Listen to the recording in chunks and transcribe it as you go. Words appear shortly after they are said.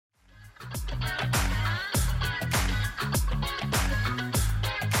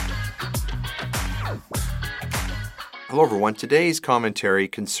Hello, everyone. Today's commentary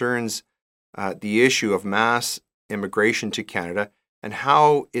concerns the issue of mass immigration to Canada and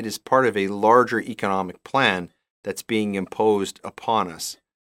how it is part of a larger economic plan that's being imposed upon us.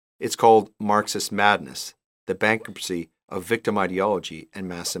 It's called Marxist madness, the bankruptcy of victim ideology and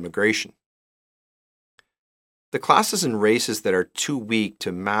mass immigration. The classes and races that are too weak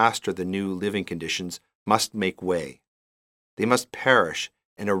to master the new living conditions must make way. They must perish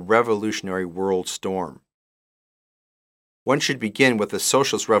in a revolutionary world storm. One should begin with a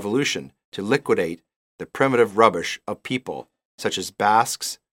socialist revolution to liquidate the primitive rubbish of people such as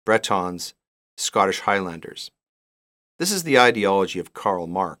Basques, Bretons, Scottish Highlanders. This is the ideology of Karl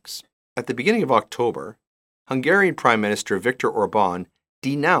Marx. At the beginning of October, Hungarian Prime Minister Viktor Orbán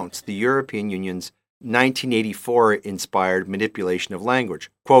denounced the European Union's 1984-inspired manipulation of language.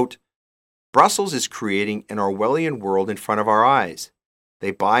 Quote, "Brussels is creating an Orwellian world in front of our eyes.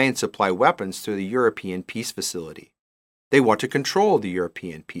 They buy and supply weapons through the European Peace Facility. They want to control the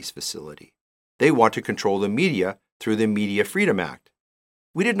European Peace Facility. They want to control the media through the Media Freedom Act.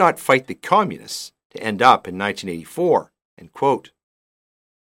 We did not fight the communists to end up in 1984." End quote.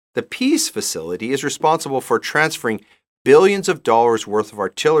 The Peace Facility is responsible for transferring billions of dollars worth of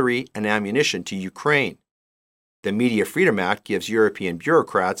artillery and ammunition to Ukraine. The Media Freedom Act gives European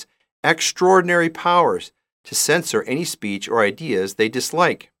bureaucrats extraordinary powers to censor any speech or ideas they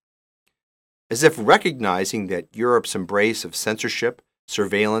dislike. As if recognizing that Europe's embrace of censorship,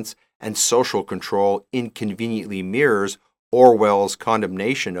 surveillance, and social control inconveniently mirrors Orwell's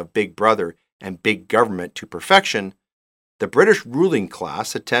condemnation of Big Brother and big government to perfection, the British ruling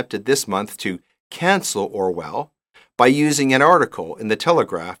class attempted this month to cancel Orwell by using an article in the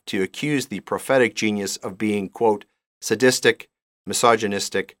Telegraph to accuse the prophetic genius of being, quote, sadistic,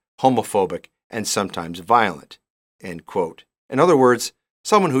 misogynistic, homophobic, and sometimes violent, end quote. In other words,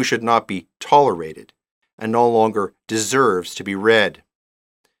 someone who should not be tolerated and no longer deserves to be read.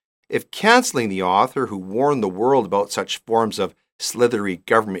 If canceling the author who warned the world about such forms of slithery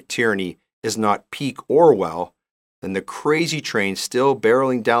government tyranny is not peak Orwell, then the crazy train still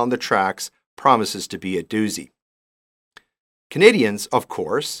barreling down the tracks promises to be a doozy. Canadians, of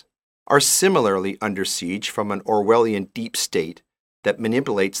course, are similarly under siege from an Orwellian deep state that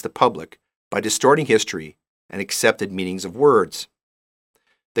manipulates the public by distorting history and accepted meanings of words.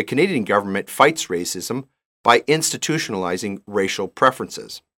 The Canadian government fights racism by institutionalizing racial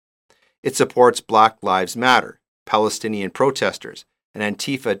preferences. It supports Black Lives Matter, Palestinian protesters, and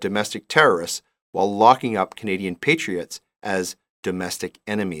Antifa domestic terrorists while locking up Canadian patriots as domestic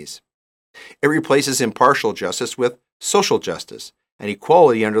enemies. It replaces impartial justice with social justice and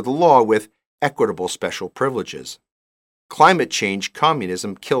equality under the law with equitable special privileges. Climate change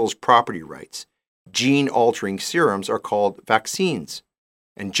communism kills property rights. Gene-altering serums are called vaccines.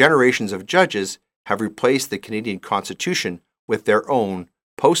 And generations of judges have replaced the Canadian Constitution with their own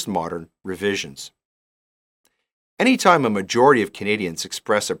postmodern revisions. Anytime a majority of Canadians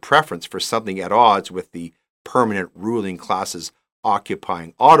express a preference for something at odds with the permanent ruling classes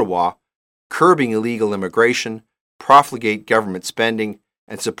occupying Ottawa, curbing illegal immigration, profligate government spending,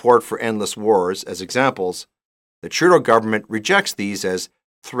 and support for endless wars as examples, the Trudeau government rejects these as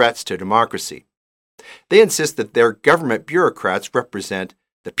threats to democracy. They insist that their government bureaucrats represent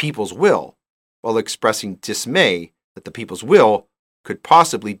the people's will, while expressing dismay that the people's will could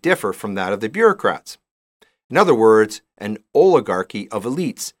possibly differ from that of the bureaucrats. In other words, an oligarchy of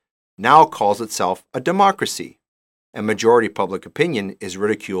elites now calls itself a democracy, and majority public opinion is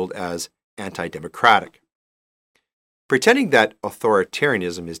ridiculed as anti-democratic. Pretending that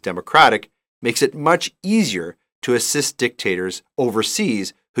authoritarianism is democratic makes it much easier to assist dictators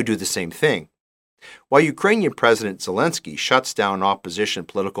overseas who do the same thing. While Ukrainian President Zelensky shuts down opposition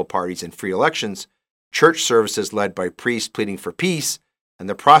political parties and free elections, church services led by priests pleading for peace, and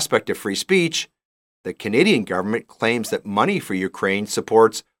the prospect of free speech, the Canadian government claims that money for Ukraine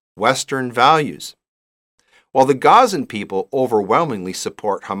supports Western values. While the Gazan people overwhelmingly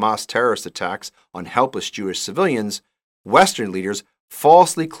support Hamas terrorist attacks on helpless Jewish civilians, Western leaders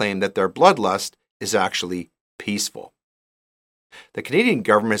falsely claim that their bloodlust is actually peaceful. The Canadian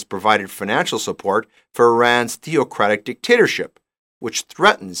government has provided financial support for Iran's theocratic dictatorship, which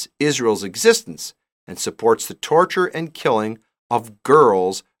threatens Israel's existence and supports the torture and killing of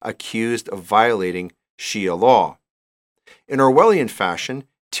girls accused of violating Shia law. In Orwellian fashion,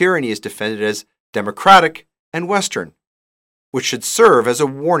 tyranny is defended as democratic and Western, which should serve as a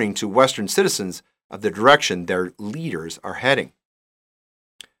warning to Western citizens of the direction their leaders are heading.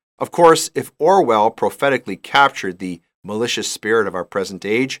 Of course, if Orwell prophetically captured the malicious spirit of our present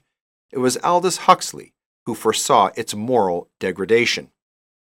age, it was Aldous Huxley who foresaw its moral degradation.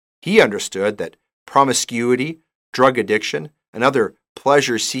 He understood that promiscuity, Drug addiction and other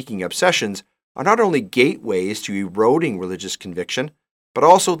pleasure-seeking obsessions are not only gateways to eroding religious conviction, but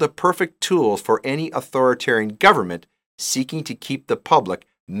also the perfect tools for any authoritarian government seeking to keep the public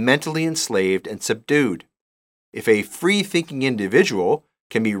mentally enslaved and subdued. If a free-thinking individual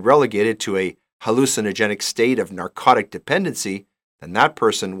can be relegated to a hallucinogenic state of narcotic dependency, then that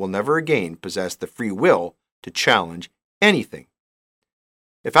person will never again possess the free will to challenge anything.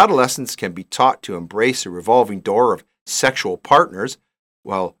 If adolescents can be taught to embrace a revolving door of sexual partners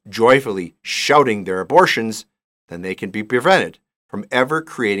while joyfully shouting their abortions, then they can be prevented from ever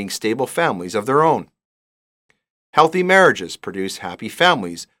creating stable families of their own. Healthy marriages produce happy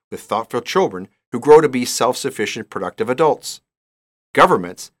families with thoughtful children who grow to be self-sufficient, productive adults.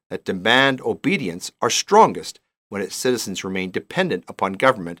 Governments that demand obedience are strongest when its citizens remain dependent upon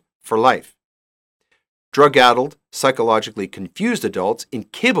government for life. Drug-addled, psychologically confused adults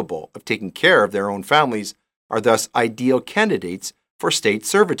incapable of taking care of their own families are thus ideal candidates for state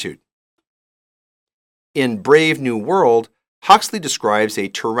servitude. In Brave New World, Huxley describes a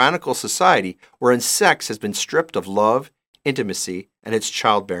tyrannical society wherein sex has been stripped of love, intimacy, and its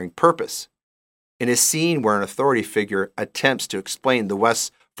childbearing purpose. In a scene where an authority figure attempts to explain the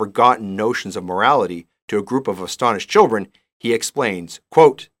West's forgotten notions of morality to a group of astonished children, he explains,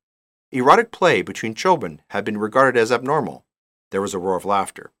 quote, "Erotic play between children had been regarded as abnormal." There was a roar of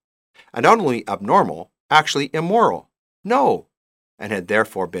laughter. And not only abnormal, actually immoral. No, and had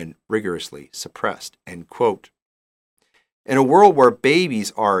therefore been rigorously suppressed, end quote. In a world where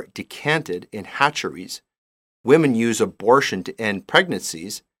babies are decanted in hatcheries, women use abortion to end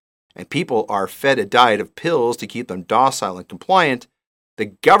pregnancies, and people are fed a diet of pills to keep them docile and compliant, the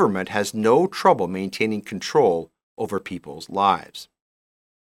government has no trouble maintaining control over people's lives.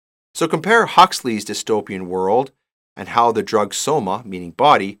 So compare Huxley's dystopian world and how the drug soma, meaning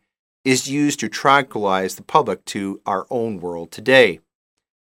body, is used to tranquilize the public to our own world today.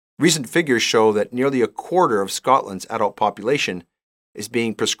 Recent figures show that nearly a quarter of Scotland's adult population is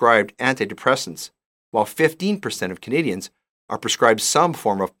being prescribed antidepressants, while 15% of Canadians are prescribed some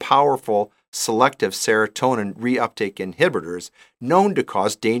form of powerful selective serotonin reuptake inhibitors known to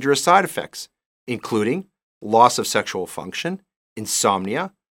cause dangerous side effects, including loss of sexual function,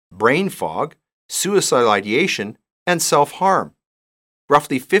 insomnia, brain fog, suicidal ideation, and self-harm.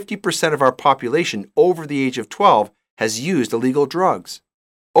 Roughly 50% of our population over the age of 12 has used illegal drugs.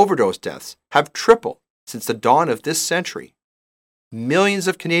 Overdose deaths have tripled since the dawn of this century. Millions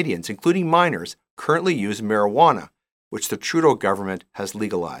of Canadians, including minors, currently use marijuana, which the Trudeau government has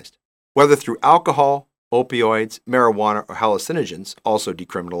legalized. Whether through alcohol, opioids, marijuana, or hallucinogens, also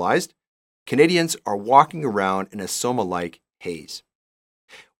decriminalized, Canadians are walking around in a soma-like haze.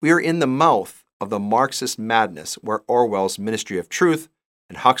 We are in the mouth of the Marxist madness where Orwell's Ministry of Truth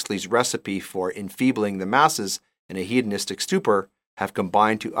and Huxley's recipe for enfeebling the masses in a hedonistic stupor have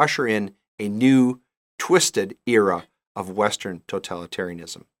combined to usher in a new, twisted era of Western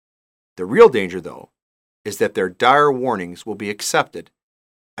totalitarianism. The real danger, though, is that their dire warnings will be accepted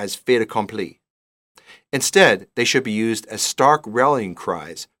as fait accompli. Instead, they should be used as stark rallying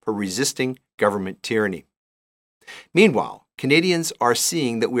cries for resisting government tyranny. Meanwhile, Canadians are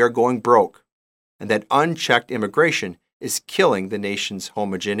seeing that we are going broke and that unchecked immigration is killing the nation's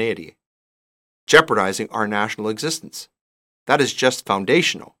homogeneity, jeopardizing our national existence. That is just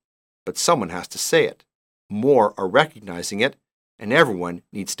foundational, but someone has to say it. More are recognizing it, and everyone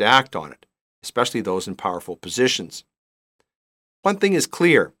needs to act on it, especially those in powerful positions. One thing is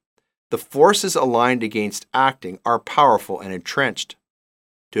clear: the forces aligned against acting are powerful and entrenched.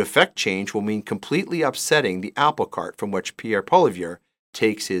 To effect change will mean completely upsetting the apple cart from which Pierre Poilievre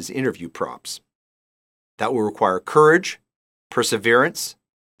takes his interview props. That will require courage, perseverance,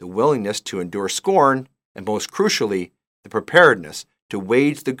 the willingness to endure scorn, and most crucially, the preparedness to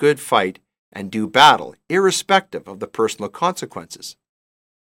wage the good fight and do battle irrespective of the personal consequences.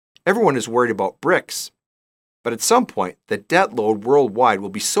 Everyone is worried about BRICS, but at some point the debt load worldwide will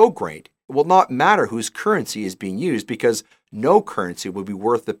be so great it will not matter whose currency is being used because no currency will be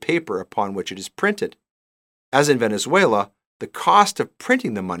worth the paper upon which it is printed. As in Venezuela, the cost of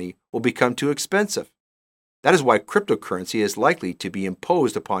printing the money will become too expensive. That is why cryptocurrency is likely to be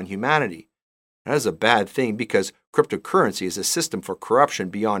imposed upon humanity. That is a bad thing because cryptocurrency is a system for corruption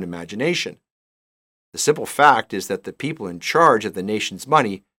beyond imagination. The simple fact is that the people in charge of the nation's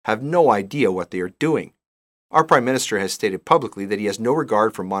money have no idea what they are doing. Our Prime Minister has stated publicly that he has no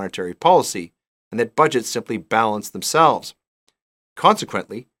regard for monetary policy and that budgets simply balance themselves.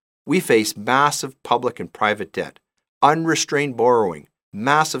 Consequently, we face massive public and private debt, unrestrained borrowing,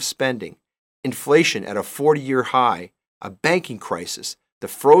 massive spending, inflation at a 40-year high, a banking crisis, the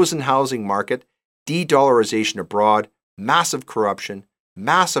frozen housing market, de-dollarization abroad, massive corruption,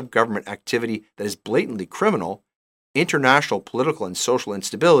 massive government activity that is blatantly criminal, international political and social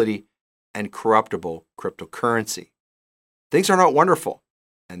instability, and corruptible cryptocurrency. Things are not wonderful,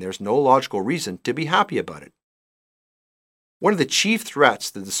 and there's no logical reason to be happy about it. One of the chief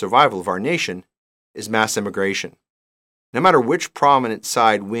threats to the survival of our nation is mass immigration. No matter which prominent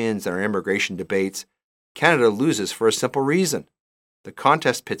side wins in our immigration debates, Canada loses for a simple reason. The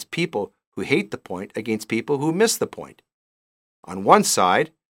contest pits people who hate the point against people who miss the point. On one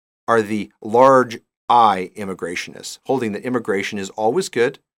side are the large I immigrationists, holding that immigration is always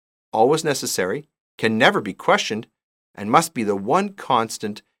good, always necessary, can never be questioned, and must be the one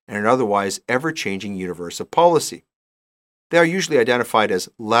constant in an otherwise ever-changing universe of policy. They are usually identified as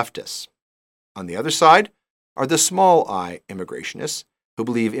leftists. On the other side are the small I immigrationists, who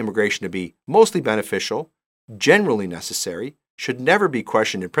believe immigration to be mostly beneficial, generally necessary, should never be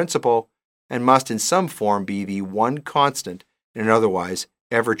questioned in principle, and must in some form be the one constant in an otherwise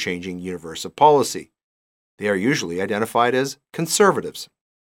ever-changing universe of policy. They are usually identified as conservatives.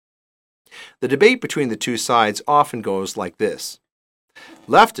 The debate between the two sides often goes like this.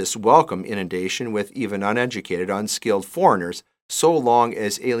 Leftists welcome inundation with even uneducated, unskilled foreigners so long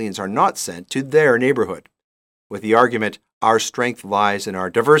as aliens are not sent to their neighborhood, with the argument, our strength lies in our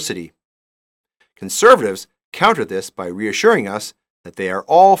diversity. Conservatives counter this by reassuring us that they are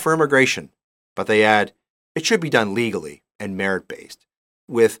all for immigration, but they add, it should be done legally and merit-based,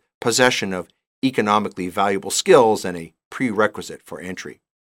 with possession of economically valuable skills and a prerequisite for entry.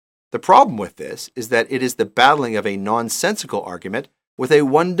 The problem with this is that it is the battling of a nonsensical argument with a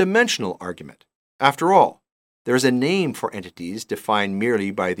one-dimensional argument. After all, there is a name for entities defined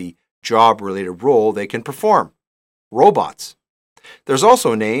merely by the job-related role they can perform: robots. There's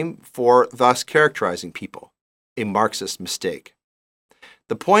also a name for thus characterizing people: a Marxist mistake.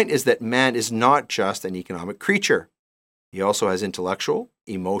 The point is that man is not just an economic creature. He also has intellectual,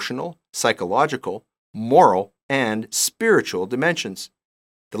 emotional, psychological, moral, and spiritual dimensions.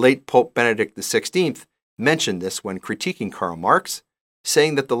 The late Pope Benedict XVI mentioned this when critiquing Karl Marx,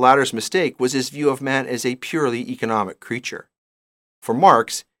 saying that the latter's mistake was his view of man as a purely economic creature. For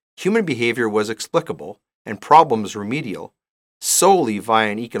Marx, human behavior was explicable and problems remedial solely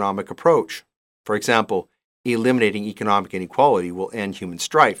via an economic approach. For example, eliminating economic inequality will end human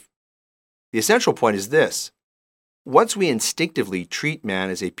strife. The essential point is this: once we instinctively treat man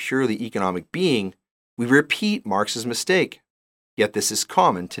as a purely economic being, we repeat Marx's mistake. Yet this is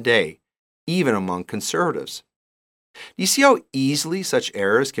common today, even among conservatives. Do you see how easily such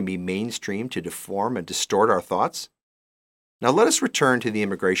errors can be mainstreamed to deform and distort our thoughts? Now let us return to the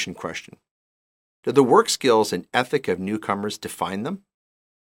immigration question. Do the work skills and ethic of newcomers define them?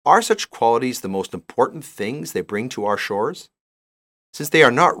 Are such qualities the most important things they bring to our shores? Since they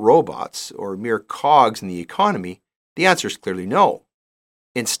are not robots or mere cogs in the economy, the answer is clearly no.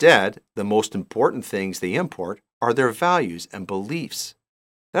 Instead, the most important things they import are their values and beliefs.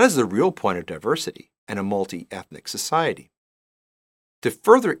 That is the real point of diversity and a multi-ethnic society. To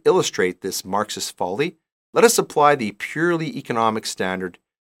further illustrate this Marxist folly, let us apply the purely economic standard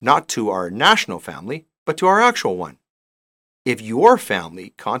not to our national family, but to our actual one. If your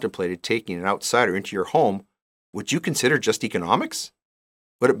family contemplated taking an outsider into your home, would you consider just economics?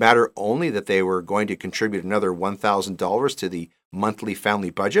 Would it matter only that they were going to contribute another $1,000 to the monthly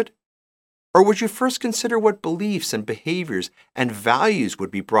family budget? Or would you first consider what beliefs and behaviors and values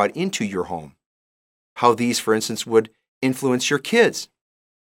would be brought into your home? How these, for instance, would influence your kids?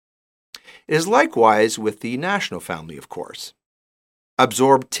 It is likewise with the national family, of course.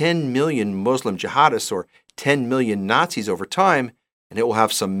 Absorb 10 million Muslim jihadists or 10 million Nazis over time, and it will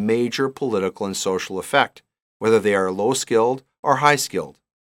have some major political and social effect, whether they are low-skilled or high-skilled.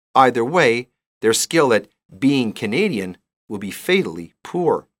 Either way, their skill at being Canadian will be fatally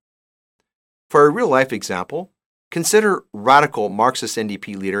poor. For a real-life example, consider radical Marxist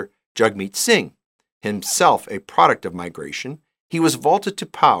NDP leader Jagmeet Singh. Himself a product of migration, he was vaulted to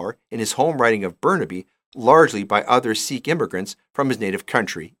power in his home riding of Burnaby largely by other Sikh immigrants from his native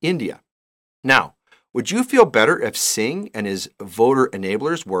country, India. Now, would you feel better if Singh and his voter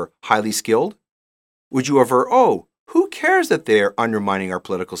enablers were highly skilled? Would you aver, oh, who cares that they are undermining our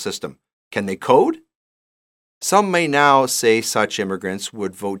political system? Can they code? Some may now say such immigrants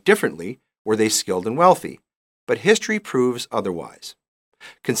would vote differently were they skilled and wealthy, but history proves otherwise.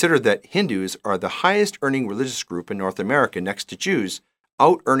 Consider that Hindus are the highest earning religious group in North America next to Jews,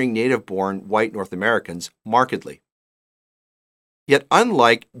 out-earning native-born white North Americans markedly. Yet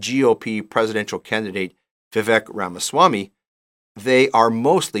unlike GOP presidential candidate Vivek Ramaswamy, they are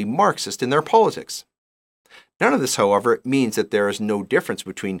mostly Marxist in their politics. None of this, however, means that there is no difference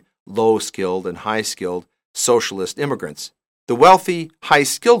between low-skilled and high-skilled socialist immigrants. The wealthy,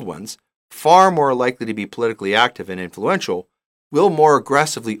 high-skilled ones, far more likely to be politically active and influential, will more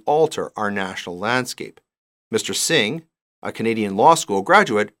aggressively alter our national landscape. Mr. Singh, a Canadian law school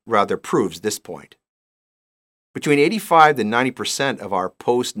graduate, rather proves this point. Between 85 to 90% of our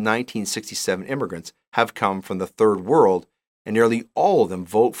post-1967 immigrants have come from the Third World, and nearly all of them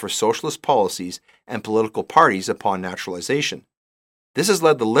vote for socialist policies and political parties upon naturalization. This has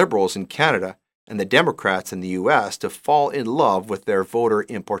led the Liberals in Canada and the Democrats in the U.S. to fall in love with their voter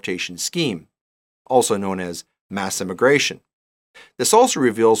importation scheme, also known as mass immigration. This also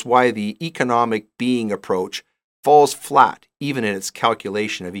reveals why the economic being approach falls flat even in its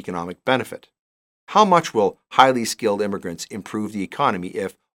calculation of economic benefit. How much will highly skilled immigrants improve the economy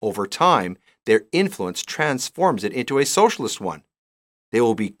if, over time, their influence transforms it into a socialist one? They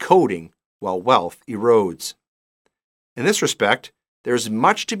will be coding while wealth erodes. In this respect, there is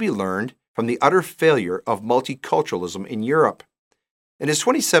much to be learned from the utter failure of multiculturalism in Europe. In his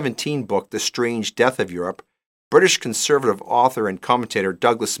 2017 book, The Strange Death of Europe, British conservative author and commentator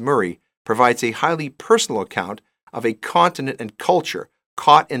Douglas Murray provides a highly personal account of a continent and culture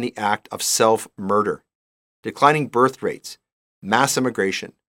caught in the act of self-murder. Declining birth rates, mass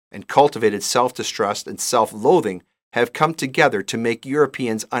immigration, and cultivated self-distrust and self-loathing have come together to make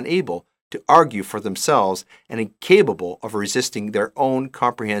Europeans unable to argue for themselves and incapable of resisting their own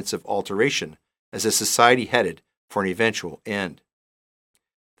comprehensive alteration as a society headed for an eventual end.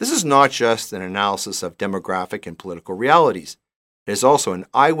 This is not just an analysis of demographic and political realities. It is also an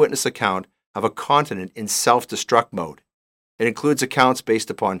eyewitness account of a continent in self-destruct mode. It includes accounts based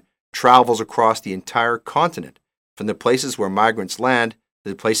upon travels across the entire continent, from the places where migrants land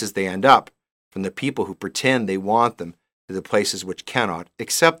to the places they end up, from the people who pretend they want them to the places which cannot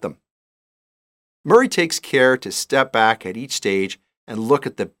accept them. Murray takes care to step back at each stage and look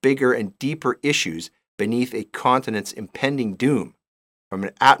at the bigger and deeper issues beneath a continent's impending doom, from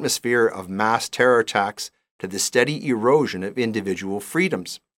an atmosphere of mass terror attacks to the steady erosion of individual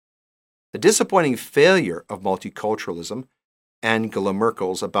freedoms. The disappointing failure of multiculturalism, Angela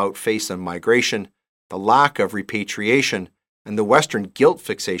Merkel's about-face on migration, the lack of repatriation, and the Western guilt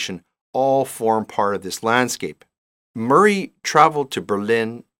fixation all form part of this landscape. Murray traveled to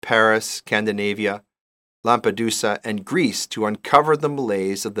Berlin, Paris, Scandinavia, Lampedusa, and Greece to uncover the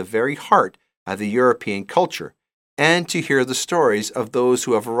malaise of the very heart of the European culture and to hear the stories of those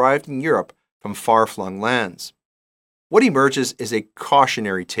who have arrived in Europe from far-flung lands. What emerges is a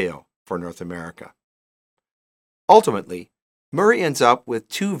cautionary tale for North America. Ultimately, Murray ends up with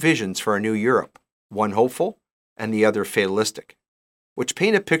two visions for a new Europe, one hopeful and the other fatalistic, which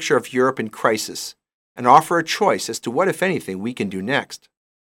paint a picture of Europe in crisis and offer a choice as to what, if anything, we can do next.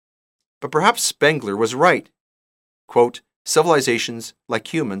 But perhaps Spengler was right. Quote, civilizations,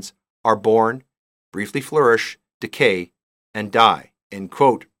 like humans, are born, briefly flourish, decay, and die. End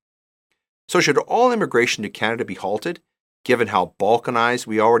quote. So should all immigration to Canada be halted, given how balkanized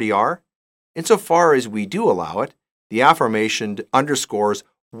we already are? Insofar as we do allow it, the aforementioned underscores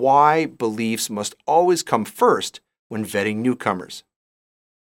why beliefs must always come first when vetting newcomers.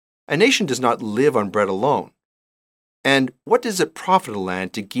 A nation does not live on bread alone. And what does it profit a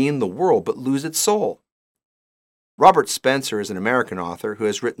land to gain the world but lose its soul? Robert Spencer is an American author who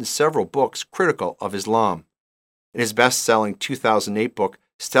has written several books critical of Islam. In his best-selling 2008 book,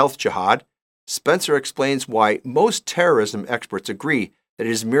 Stealth Jihad, Spencer explains why most terrorism experts agree that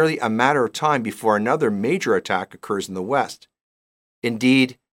it is merely a matter of time before another major attack occurs in the West.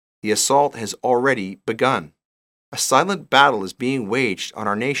 Indeed, the assault has already begun. A silent battle is being waged on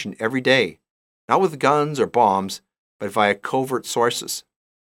our nation every day, not with guns or bombs, but via covert sources.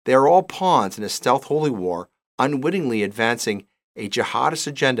 They are all pawns in a stealth holy war, unwittingly advancing a jihadist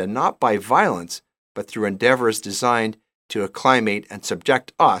agenda not by violence, but through endeavors designed to acclimate and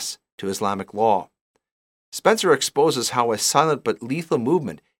subject us to Islamic law. Spencer exposes how a silent but lethal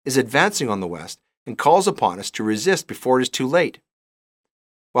movement is advancing on the West and calls upon us to resist before it is too late.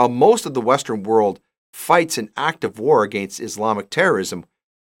 While most of the Western world fights an active war against Islamic terrorism,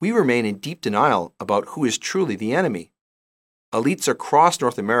 we remain in deep denial about who is truly the enemy. Elites across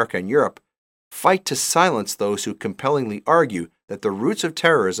North America and Europe fight to silence those who compellingly argue that the roots of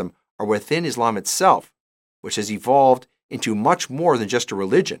terrorism are within Islam itself, which has evolved into much more than just a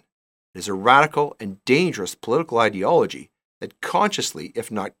religion. It is a radical and dangerous political ideology that consciously,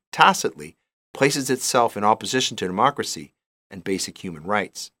 if not tacitly, places itself in opposition to democracy and basic human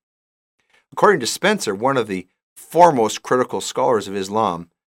rights. According to Spencer, one of the foremost critical scholars of Islam,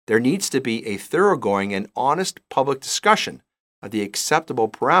 there needs to be a thoroughgoing and honest public discussion of the acceptable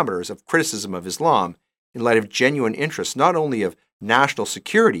parameters of criticism of Islam in light of genuine interests not only of national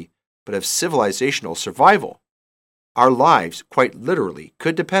security, but of civilizational survival. Our lives, quite literally,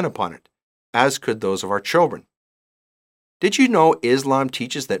 could depend upon it, as could those of our children. Did you know Islam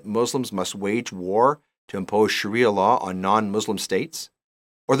teaches that Muslims must wage war to impose Sharia law on non-Muslim states?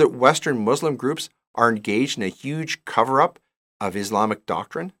 Or that Western Muslim groups are engaged in a huge cover-up of Islamic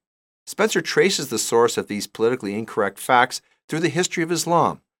doctrine? Spencer traces the source of these politically incorrect facts through the history of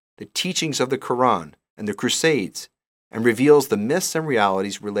Islam, the teachings of the Quran, and the Crusades, and reveals the myths and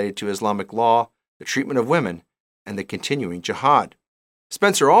realities related to Islamic law, the treatment of women, and the continuing jihad.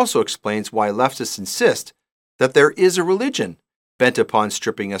 Spencer also explains why leftists insist that there is a religion bent upon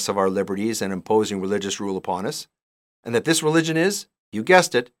stripping us of our liberties and imposing religious rule upon us, and that this religion is, you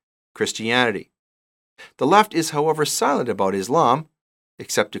guessed it, Christianity. The left is, however, silent about Islam,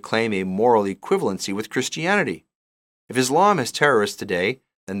 except to claim a moral equivalency with Christianity. If Islam has terrorists today,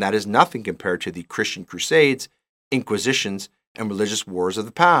 then that is nothing compared to the Christian Crusades, Inquisitions, and religious wars of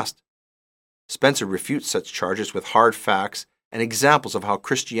the past. Spencer refutes such charges with hard facts and examples of how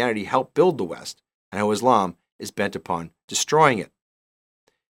Christianity helped build the West and how Islam is bent upon destroying it.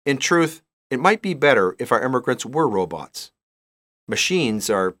 In truth, it might be better if our immigrants were robots. Machines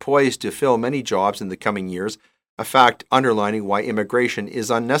are poised to fill many jobs in the coming years, a fact underlining why immigration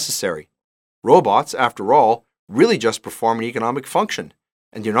is unnecessary. Robots, after all, really just perform an economic function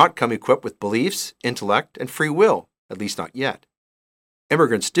and do not come equipped with beliefs, intellect, and free will, at least not yet.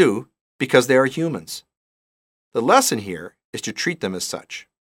 Immigrants do because they are humans. The lesson here is to treat them as such.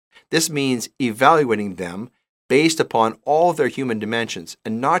 This means evaluating them based upon all of their human dimensions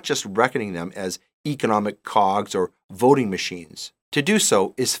and not just reckoning them as economic cogs or voting machines. To do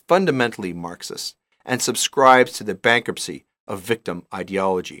so is fundamentally Marxist and subscribes to the bankruptcy of victim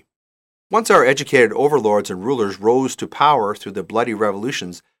ideology. Once our educated overlords and rulers rose to power through the bloody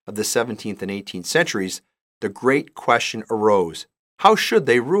revolutions of the 17th and 18th centuries, the great question arose: how should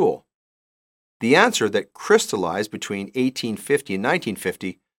they rule? The answer that crystallized between 1850 and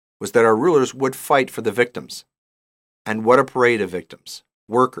 1950 was that our rulers would fight for the victims. And what a parade of victims: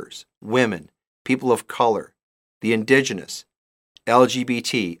 workers, women, people of color, the indigenous,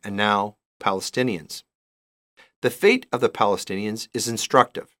 LGBT, and now Palestinians. The fate of the Palestinians is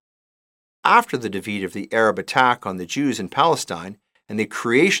instructive. After the defeat of the Arab attack on the Jews in Palestine and the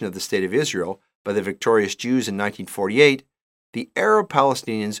creation of the State of Israel by the victorious Jews in 1948, the Arab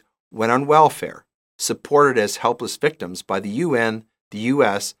Palestinians went on welfare, supported as helpless victims by the UN, the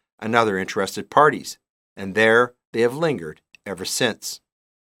US, and other interested parties, and there they have lingered ever since.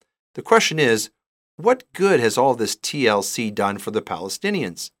 The question is, what good has all this TLC done for the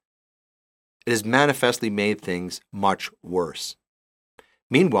Palestinians? It has manifestly made things much worse.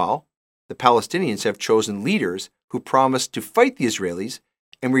 Meanwhile, the Palestinians have chosen leaders who promise to fight the Israelis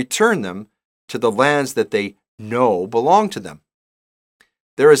and return them to the lands that they know belong to them.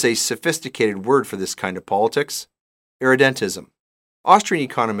 There is a sophisticated word for this kind of politics: irredentism. Austrian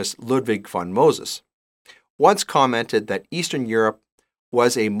economist Ludwig von Moses once commented that Eastern Europe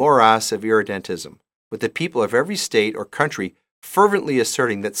was a morass of irredentism, with the people of every state or country fervently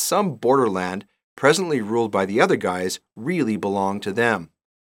asserting that some borderland presently ruled by the other guys really belonged to them.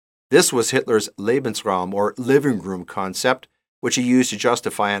 This was Hitler's Lebensraum, or living room concept, which he used to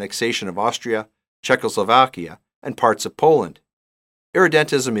justify annexation of Austria, Czechoslovakia, and parts of Poland.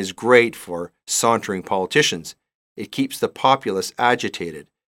 Irredentism is great for sauntering politicians. It keeps the populace agitated,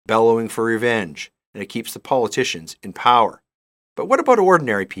 bellowing for revenge, and it keeps the politicians in power. But what about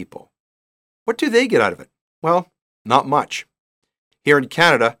ordinary people? What do they get out of it? Well, not much. Here in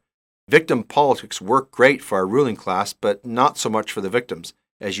Canada, victim politics work great for our ruling class, but not so much for the victims,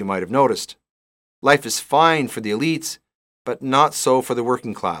 as you might have noticed. Life is fine for the elites, but not so for the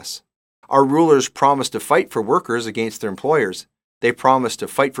working class. Our rulers promise to fight for workers against their employers. They promise to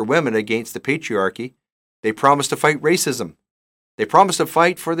fight for women against the patriarchy. They promise to fight racism. They promise to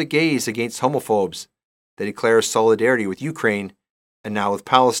fight for the gays against homophobes. They declare solidarity with Ukraine and now with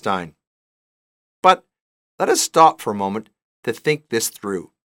Palestine. But let us stop for a moment to think this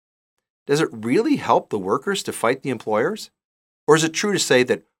through. Does it really help the workers to fight the employers? Or is it true to say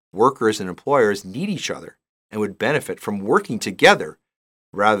that workers and employers need each other and would benefit from working together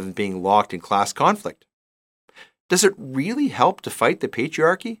rather than being locked in class conflict? Does it really help to fight the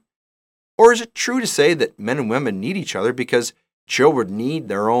patriarchy? Or is it true to say that men and women need each other because children need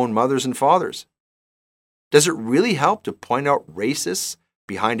their own mothers and fathers? Does it really help to point out racists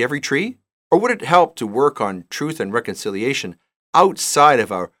behind every tree? Or would it help to work on truth and reconciliation outside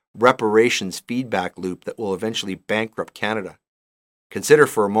of our reparations feedback loop that will eventually bankrupt Canada? Consider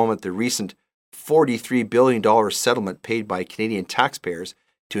for a moment the recent $43 billion settlement paid by Canadian taxpayers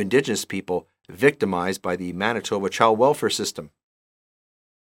to Indigenous people victimized by the Manitoba child welfare system.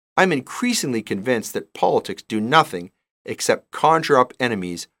 I'm increasingly convinced that politics do nothing except conjure up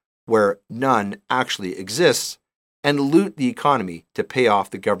enemies where none actually exists and loot the economy to pay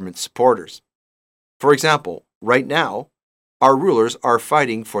off the government's supporters. For example, right now, our rulers are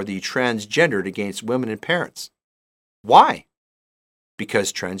fighting for the transgendered against women and parents. Why?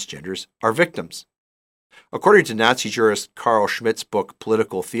 Because transgenders are victims. According to Nazi jurist Carl Schmitt's book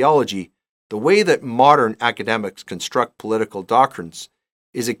Political Theology, the way that modern academics construct political doctrines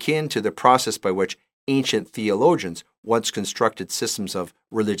is akin to the process by which ancient theologians once constructed systems of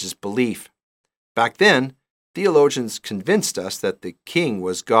religious belief. Back then, theologians convinced us that the king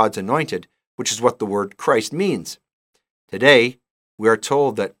was God's anointed, which is what the word Christ means. Today, we are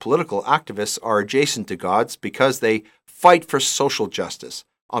told that political activists are adjacent to gods because they fight for social justice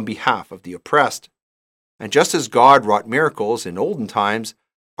on behalf of the oppressed. And just as God wrought miracles in olden times,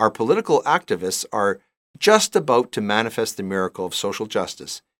 our political activists are just about to manifest the miracle of social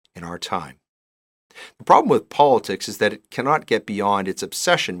justice in our time. The problem with politics is that it cannot get beyond its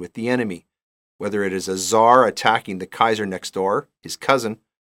obsession with the enemy, whether it is a czar attacking the Kaiser next door, his cousin,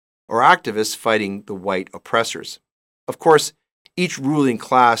 or activists fighting the white oppressors. Of course, each ruling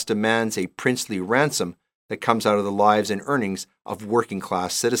class demands a princely ransom that comes out of the lives and earnings of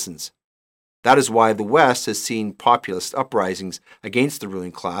working-class citizens. That is why the West has seen populist uprisings against the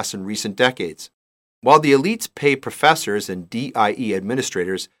ruling class in recent decades. While the elites pay professors and DIE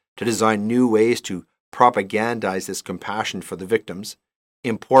administrators to design new ways to propagandize this compassion for the victims,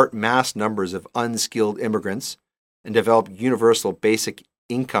 import mass numbers of unskilled immigrants, and develop universal basic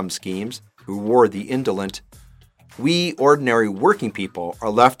income schemes who reward the indolent, we ordinary working people are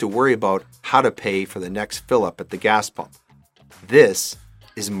left to worry about how to pay for the next fill-up at the gas pump. This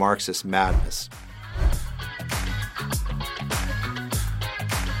is Marxist madness.